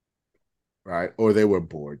 right? Or they were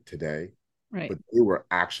bored today, right? But they were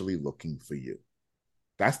actually looking for you.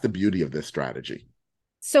 That's the beauty of this strategy.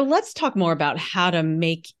 So let's talk more about how to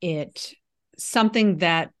make it something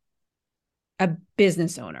that a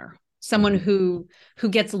business owner, someone who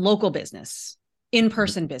gets local business,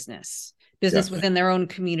 in-person business within their own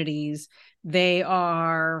communities. They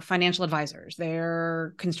are financial advisors,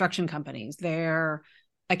 they're construction companies, they're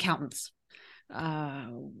accountants.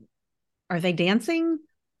 are they dancing?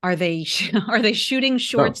 Are they are they shooting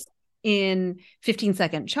shorts in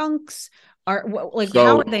 15-second chunks? How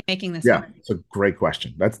are they making this happen? It's a great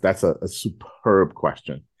question. That's a superb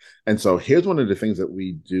question. And so here's one of the things that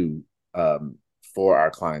we do for our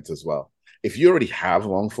clients as well. If you already have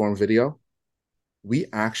long form video, we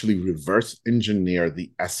actually reverse engineer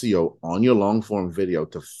the SEO on your long form video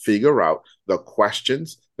to figure out the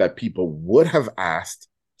questions that people would have asked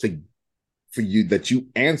for you that you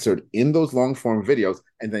answered in those long form videos,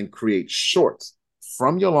 and then create shorts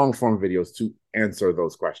from your long form videos to answer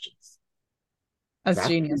those questions. That's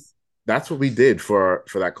genius. That's what we did for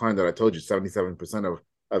that client that I told you. 77%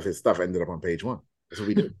 of his stuff ended up on page one. That's what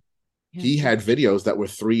we did. Yeah. He had videos that were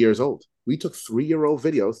 3 years old. We took 3-year-old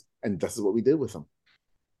videos, and this is what we did with them.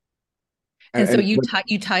 And so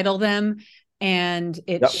you title them, and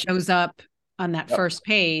it shows up on that first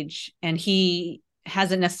page, and he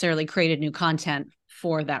hasn't necessarily created new content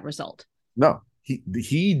for that result. No,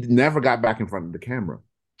 he never got back in front of the camera.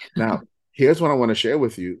 Now, here's what I want to share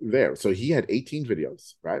with you there. So he had 18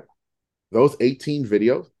 videos, right? Those 18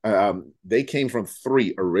 videos, they came from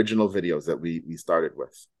 3 original videos that we started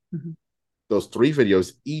with. Mm-hmm. Those 3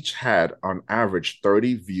 videos each had, on average,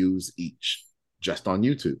 30 views each, just on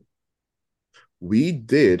YouTube. We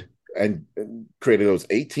did and created those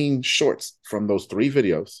 18 shorts from those 3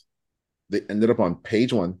 videos. They ended up on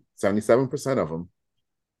page one, 77% of them.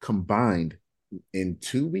 Combined in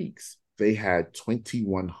 2 weeks, they had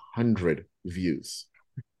 2,100 views.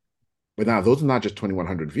 But now those are not just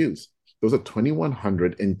 2,100 views. Those are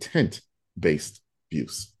 2,100 intent-based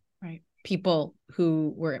views. Right. People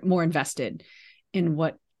who were more invested in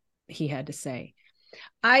what he had to say.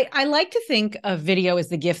 I like to think of video as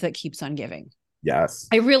the gift that keeps on giving. Yes.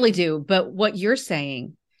 I really do. But what you're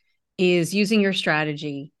saying is using your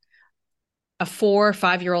strategy, a 4 or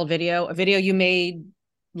 5-year-old video, a video you made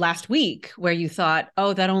last week where you thought,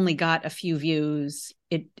 oh, that only got a few views.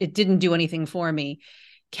 It didn't do anything for me,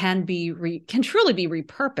 can truly be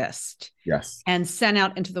repurposed. Yes. And sent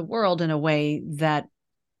out into the world in a way that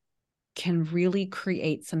can really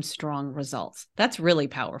create some strong results. That's really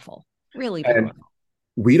powerful. Really powerful. And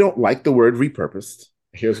we don't like the word repurposed.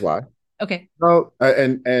 Here's why. Okay. No,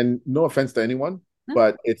 and no offense to anyone,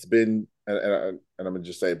 but it's been, and I'm going to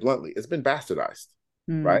just say it bluntly, it's been bastardized,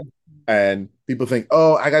 right? And people think,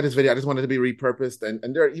 oh, I got this video, I just wanted to be repurposed.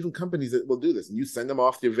 And there are even companies that will do this. And you send them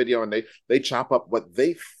off your video and they chop up what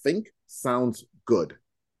they think sounds good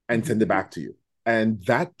and send it back to you. And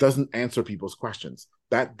that doesn't answer people's questions.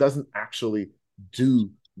 That doesn't actually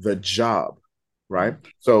do the job, right?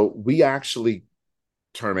 So we actually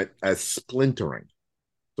term it as splintering.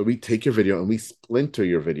 So we take your video and we splinter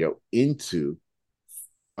your video into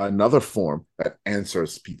another form that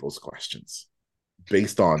answers people's questions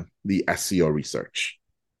based on the SEO research.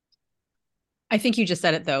 I think you just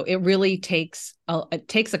said it, though. It really takes a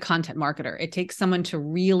content marketer. It takes someone to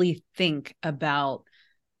really think about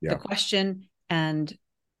the question and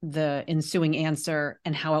the ensuing answer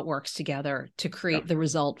and how it works together to create the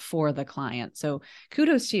result for the client. So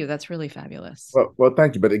kudos to you. That's really fabulous. Well,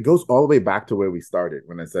 thank you. But it goes all the way back to where we started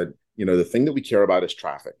when I said, the thing that we care about is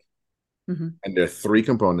traffic. Mm-hmm. And there are 3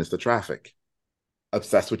 components to traffic.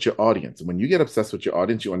 Obsessed with your audience. And when you get obsessed with your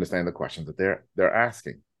audience, you understand the questions that they're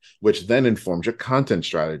asking, which then informs your content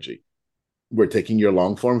strategy. We're taking your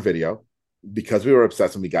long form video because we were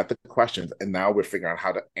obsessed and we got the questions, and now we're figuring out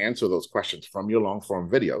how to answer those questions from your long form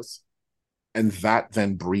videos. And that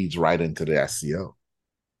then breeds right into the SEO.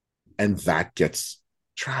 And that gets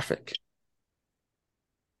traffic.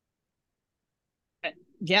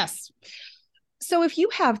 Yes. So if you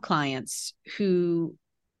have clients who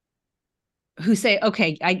say,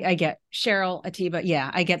 okay, I get Cheryl, Atiba. Yeah,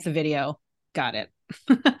 I get the video. Got it.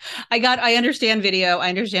 I understand video. I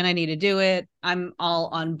understand I need to do it. I'm all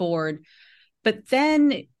on board. But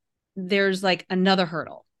then there's like another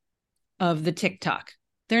hurdle of the TikTok.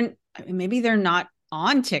 Maybe they're not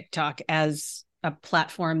on TikTok as a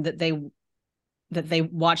platform that they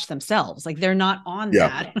watch themselves. Like they're not on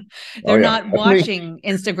that. They're not watching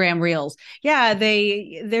Instagram Reels. Yeah,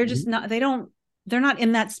 they're just not. They're not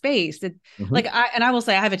in that space. That like I will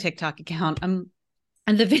say I have a TikTok account. And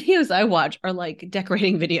the videos I watch are like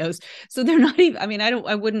decorating videos. So they're not even. I mean,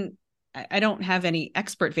 I don't have any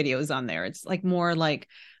expert videos on there. It's like more like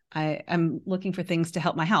I'm looking for things to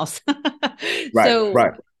help my house.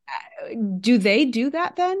 Right. Do they do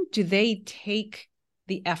that then? Do they make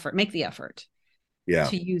the effort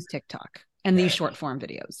to use TikTok and these short form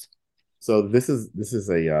videos? So this is it's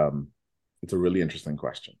a really interesting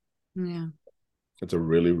question. Yeah. It's a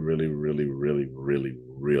really, really, really, really, really,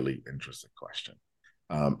 really interesting question.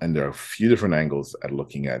 And there are a few different angles at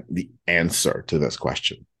looking at the answer to this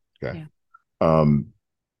question. Okay. Yeah.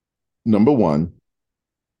 Number one,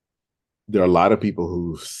 there are a lot of people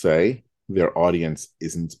who say their audience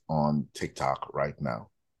isn't on TikTok right now.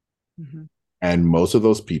 Mm-hmm. And most of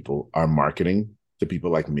those people are marketing to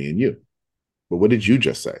people like me and you. But what did you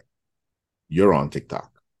just say? You're on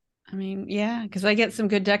TikTok. I mean, yeah, because I get some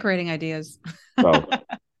good decorating ideas. So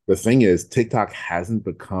the thing is, TikTok hasn't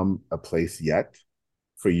become a place yet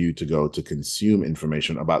for you to go to consume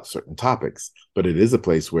information about certain topics, but it is a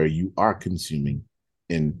place where you are consuming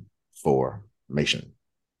information.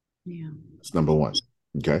 Yeah. That's number one.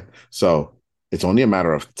 Okay. So it's only a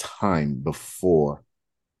matter of time before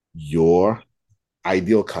your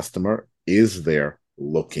ideal customer is there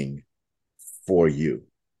looking for you.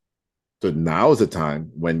 So now is the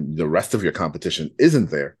time when the rest of your competition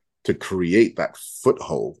isn't there to create that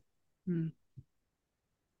foothold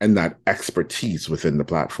and that expertise within the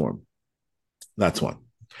platform. That's one.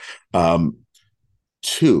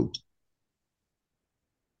 Two,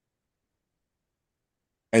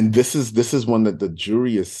 and this is one that the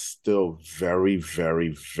jury is still very,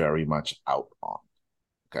 very, very much out on.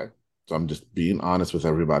 Okay. So I'm just being honest with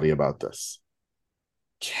everybody about this.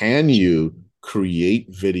 Can you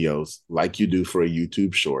create videos like you do for a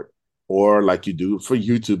YouTube short or like you do for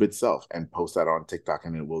YouTube itself and post that on TikTok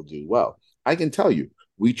and it will do well? I can tell you,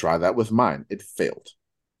 we tried that with mine. It failed.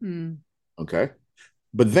 Okay.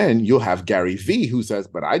 But then you'll have Gary Vee who says,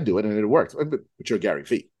 but I do it and it works. But you're Gary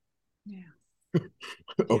Vee. Yeah.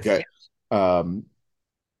 Okay. Then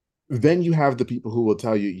you have the people who will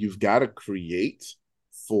tell you you've got to create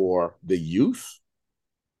for the youth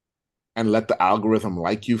and let the algorithm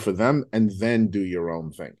like you for them and then do your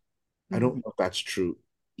own thing. I don't know if that's true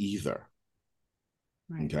either.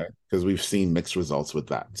 Right. Okay. Because we've seen mixed results with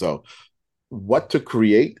that. So what to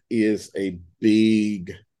create is a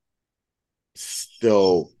big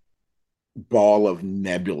still ball of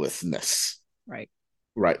nebulousness right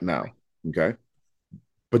now. Okay.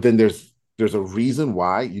 But then there's a reason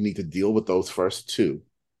why you need to deal with those first two.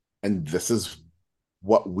 And this is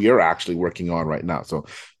what we're actually working on right now. So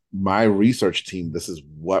my research team, this is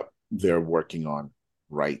what they're working on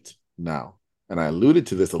right now. And I alluded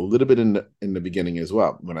to this a little bit in the beginning as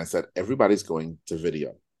well, when I said everybody's going to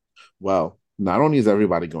video. Well, not only is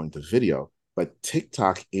everybody going to video, but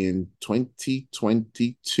TikTok in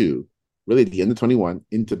 2022, really the end of 21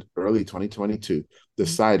 into early 2022,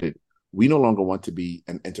 decided we no longer want to be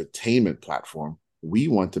an entertainment platform. We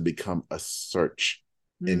want to become a search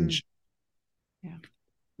engine. Yeah.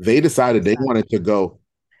 They decided they wanted to go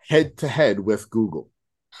head to head with Google.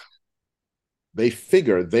 They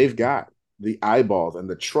figure they've got the eyeballs and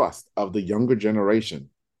the trust of the younger generation.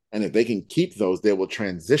 And if they can keep those, they will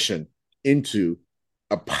transition into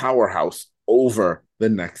a powerhouse over the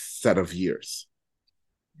next set of years.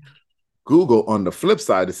 Google, on the flip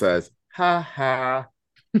side, it says, ha ha.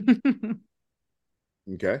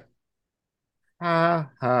 Okay. Ha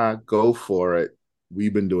ha, go for it.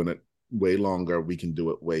 We've been doing it way longer. We can do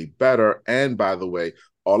it way better. And by the way,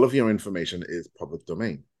 all of your information is public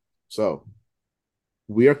domain. So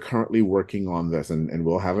we are currently working on this and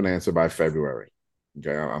we'll have an answer by February.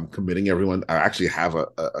 Okay. I'm committing everyone. I actually have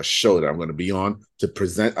a show that I'm going to be on to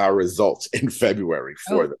present our results in February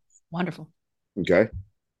for this. Wonderful. Okay.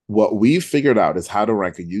 What we've figured out is how to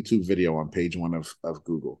rank a YouTube video on page one of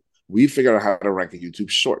Google. We figured out how to rank a YouTube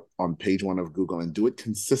short on page one of Google and do it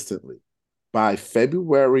consistently. By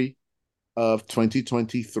February of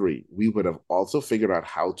 2023, we would have also figured out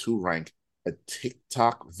how to rank a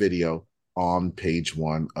TikTok video on page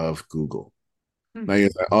one of Google. Now you're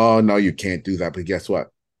like, oh, no, you can't do that. But guess what?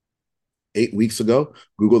 8 weeks ago,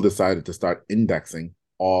 Google decided to start indexing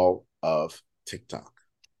all of TikTok.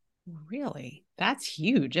 Really? That's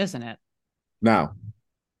huge, isn't it? Now,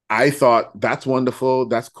 I thought that's wonderful,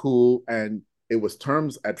 that's cool. And it was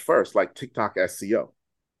terms at first like TikTok SEO.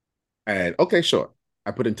 And okay, sure.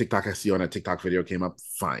 I put in TikTok SEO and a TikTok video came up.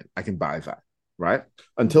 Fine. I can buy that. Right.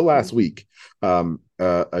 Until last week, a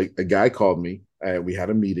guy called me. We had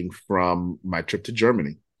a meeting from my trip to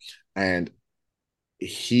Germany. And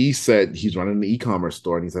he said he's running an e-commerce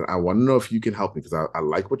store. And he said, I want to know if you can help me because I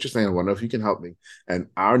like what you're saying. I want to know if you can help me. And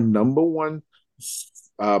our number one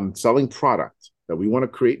selling product that we want to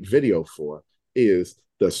create video for is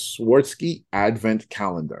the Swarovski Advent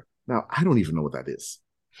Calendar. Now, I don't even know what that is.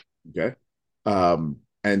 Okay.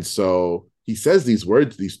 And so he says these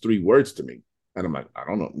three words to me. And I'm like, I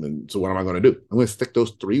don't know. And so what am I going to do? I'm going to stick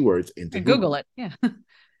those three words into Google it. Yeah.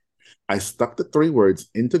 I stuck the three words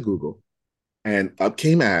into Google and up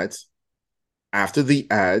came ads. After the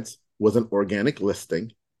ads was an organic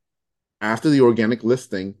listing. After the organic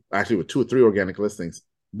listing, actually with 2 or 3 organic listings,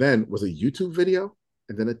 then was a YouTube video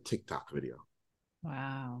and then a TikTok video.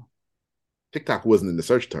 Wow. TikTok wasn't in the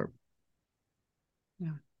search term.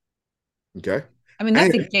 Yeah. Okay. I mean,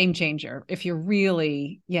 that's And a game changer if you're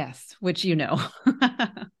really, yes, which you know.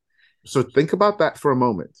 so think about that for a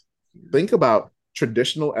moment. Think about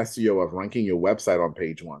traditional SEO of ranking your website on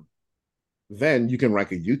page one. Then you can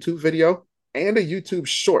rank a YouTube video and a YouTube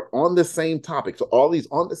short on the same topic. So all these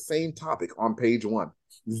on the same topic on page one.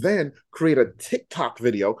 Then create a TikTok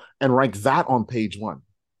video and rank that on page one.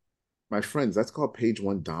 My friends, that's called page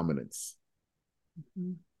one dominance.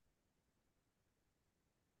 Mm-hmm.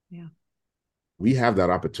 Yeah. We have that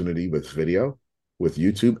opportunity with video, with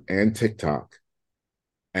YouTube and TikTok.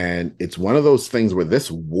 And it's one of those things where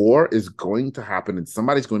this war is going to happen and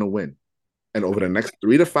somebody's going to win. And over the next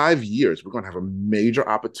 3 to 5 years, we're going to have a major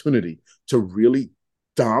opportunity to really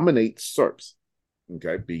dominate SERPs,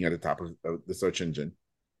 okay, being at the top of the search engine.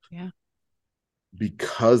 Yeah.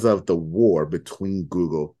 Because of the war between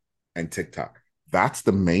Google and TikTok. That's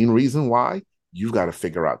the main reason why you've got to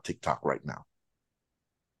figure out TikTok right now.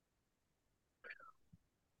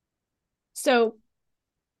 So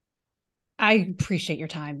I appreciate your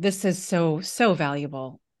time. This is so, so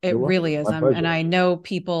valuable. It really is. And I know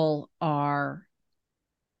people are,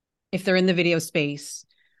 if they're in the video space,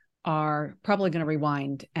 are probably going to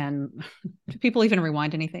rewind. And do people even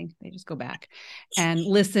rewind anything? They just go back and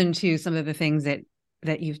listen to some of the things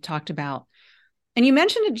that you've talked about. And you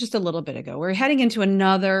mentioned it just a little bit ago. We're heading into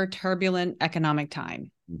another turbulent economic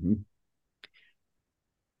time. Mm-hmm.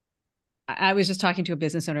 I was just talking to a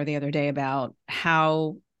business owner the other day about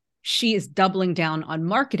how she is doubling down on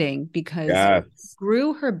marketing because she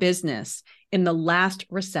grew her business in the last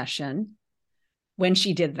recession when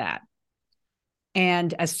she did that.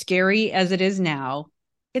 And as scary as it is now,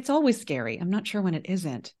 it's always scary. I'm not sure when it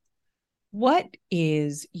isn't. What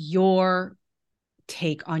is your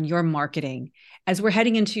take on your marketing as we're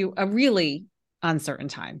heading into a really uncertain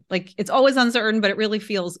time? Like, it's always uncertain, but it really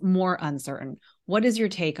feels more uncertain. What is your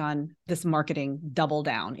take on this marketing double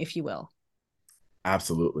down, if you will?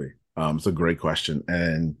 Absolutely. It's a great question.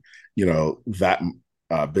 And, you know, that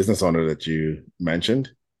business owner that you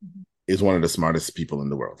mentioned is one of the smartest people in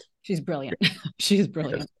the world. She's brilliant. She's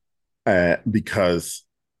brilliant. Because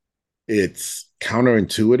it's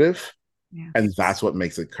counterintuitive, yes. And that's what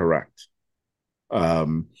makes it correct.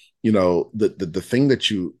 You know, the thing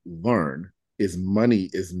that you learn is money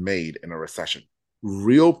is made in a recession.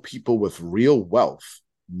 Real people with real wealth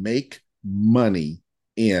make money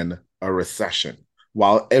in a recession.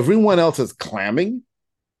 While everyone else is clamming,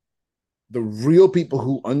 the real people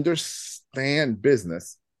who understand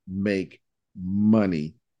business make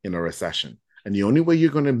money in a recession. And the only way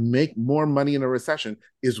you're going to make more money in a recession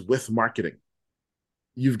is with marketing.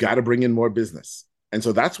 You've got to bring in more business. And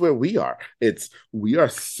so that's where we are. We are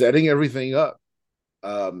setting everything up.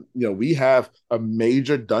 You know, we have a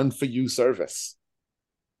major done for you service.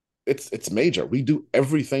 It's major. We do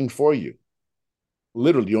everything for you.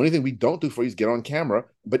 Literally, the only thing we don't do for you is get on camera,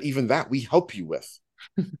 but even that we help you with,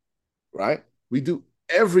 right? We do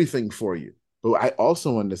everything for you. But I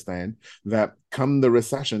also understand that come the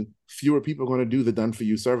recession, fewer people are going to do the done for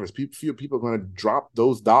you service. Fewer people are going to drop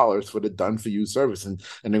those dollars for the done for you service. And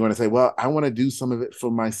they're going to say, well, I want to do some of it for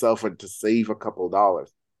myself or to save a couple of dollars.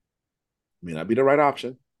 May not be the right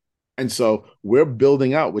option. And so we're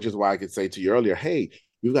building out, which is why I could say to you earlier, hey,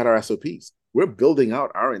 we've got our SOPs. We're building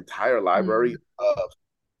out our entire library of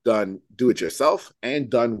done do it yourself and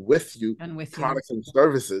done with you products and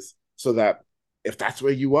services so that if that's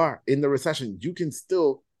where you are in the recession, you can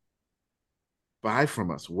still buy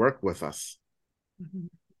from us, work with us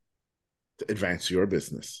to advance your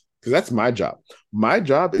business. Because that's my job. My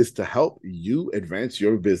job is to help you advance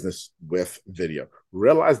your business with video.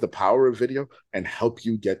 Realize the power of video and help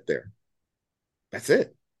you get there. That's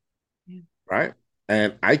it. Yeah. Right?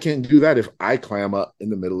 And I can't do that if I clam up in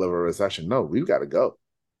the middle of a recession. No, we've got to go.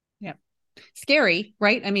 Yeah. Scary,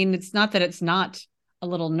 right? I mean, it's not that it's not a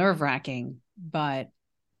little nerve-wracking, but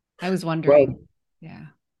I was wondering. Well, yeah.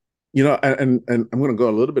 You know, and I'm going to go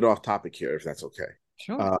a little bit off topic here, if that's okay.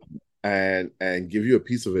 Sure. And give you a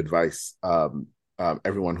piece of advice,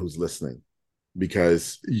 everyone who's listening,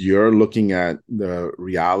 because you're looking at the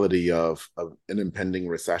reality of an impending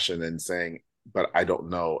recession and saying, but I don't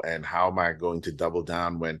know. And how am I going to double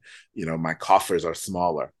down when, you know, my coffers are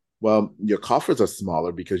smaller? Well, your coffers are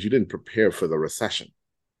smaller because you didn't prepare for the recession.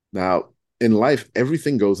 Now, in life,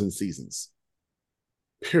 everything goes in seasons,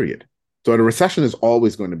 period. So the recession is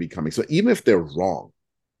always going to be coming. So even if they're wrong,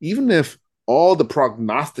 even if all the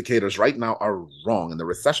prognosticators right now are wrong and the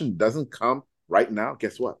recession doesn't come right now,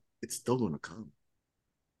 guess what? it's still going to come.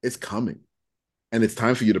 It's coming. And it's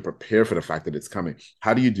time for you to prepare for the fact that it's coming.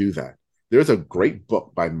 How do you do that? There's a great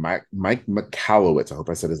book by Mike Michalowicz. I hope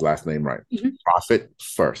I said his last name right. Mm-hmm. Profit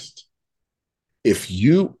First. If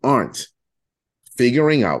you aren't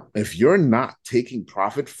figuring out, if you're not taking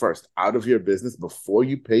profit first out of your business before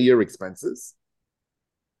you pay your expenses,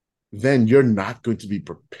 then you're not going to be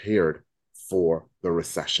prepared for the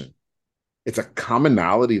recession. It's a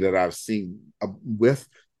commonality that I've seen with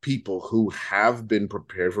people who have been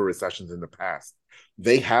prepared for recessions in the past.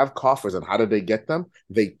 They have coffers, and how did they get them?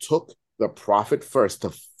 They took the profit first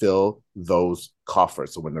to fill those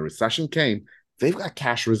coffers. So when the recession came, they've got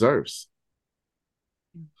cash reserves.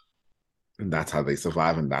 And that's how they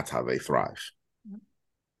survive, and that's how they thrive.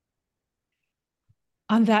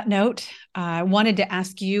 On that note, I wanted to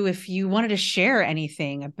ask you if you wanted to share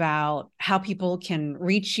anything about how people can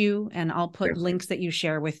reach you, and I'll put links that you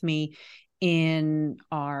share with me in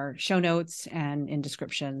our show notes and in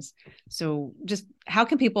descriptions. So just how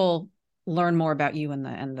can people learn more about you and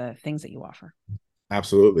the things that you offer?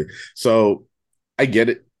 Absolutely. So I get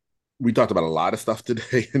it. We talked about a lot of stuff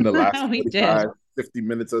today in the last 50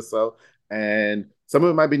 minutes or so. And some of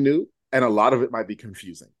it might be new and a lot of it might be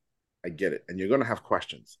confusing. I get it. And you're going to have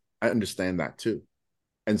questions. I understand that too.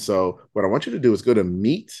 And so what I want you to do is go to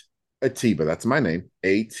Meet Atiba. That's my name,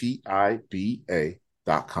 ATIBA.com.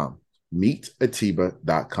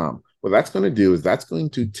 MeetAtiba.com. What that's going to do is that's going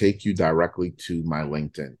to take you directly to my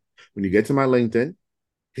LinkedIn. When you get to my LinkedIn,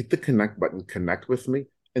 hit the connect button, connect with me,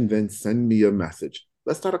 and then send me a message.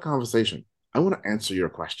 Let's start a conversation. I want to answer your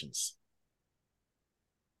questions.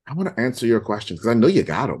 Because I know you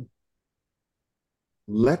got them.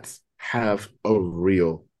 Let's have a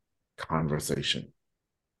real conversation.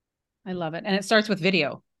 I love it. And it starts with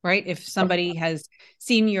video, right? If somebody has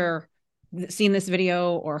seen this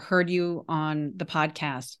video or heard you on the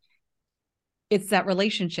podcast, it's that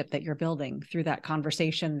relationship that you're building through that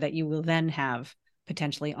conversation that you will then have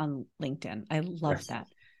potentially on LinkedIn. I love that.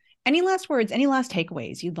 Any last words, any last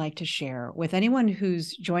takeaways you'd like to share with anyone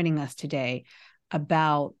who's joining us today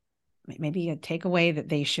about maybe a takeaway that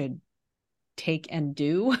they should take and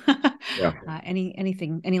do?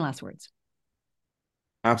 Anything, any last words?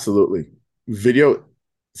 Absolutely. Video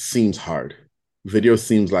seems hard. Video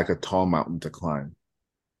seems like a tall mountain to climb.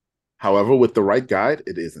 However, with the right guide,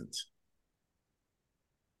 it isn't.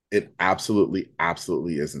 It absolutely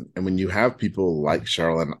isn't. And when you have people like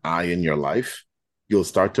Cheryl and I in your life, you'll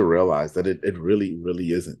start to realize that it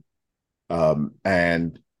really isn't.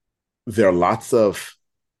 And there are lots of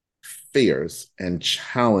fears and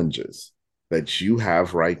challenges that you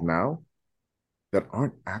have right now that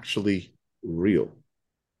aren't actually real.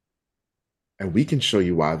 And we can show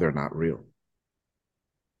you why they're not real.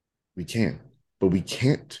 We can, but we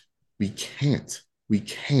can't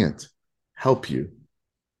help you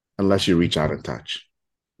unless you reach out and touch.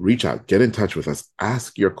 Reach out, get in touch with us,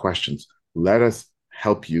 ask your questions. Let us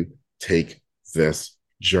help you take this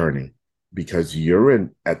journey, because you're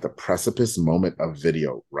at the precipice moment of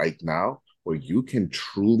video right now where you can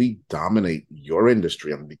truly dominate your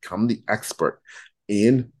industry and become the expert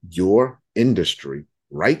in your industry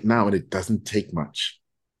right now. And it doesn't take much.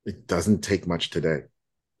 It doesn't take much today.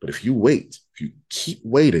 But if you keep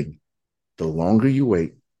waiting, the longer you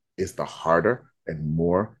wait is the harder and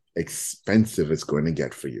more expensive it's going to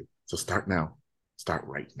get for you. So start now. Start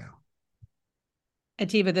right now.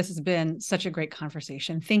 Atiba, this has been such a great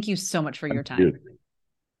conversation. Thank you so much for your time.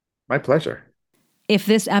 My pleasure. If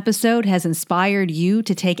this episode has inspired you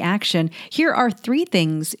to take action, here are 3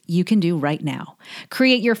 things you can do right now.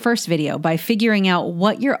 Create your first video by figuring out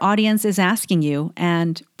what your audience is asking you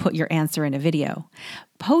and put your answer in a video.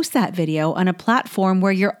 Post that video on a platform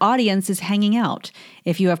where your audience is hanging out.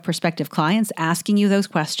 If you have prospective clients asking you those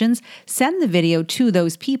questions, send the video to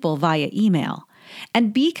those people via email.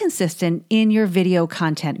 And be consistent in your video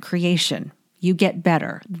content creation. You get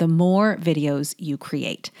better the more videos you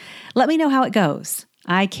create. Let me know how it goes.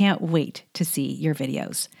 I can't wait to see your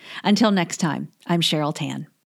videos. Until next time, I'm Cheryl Tan.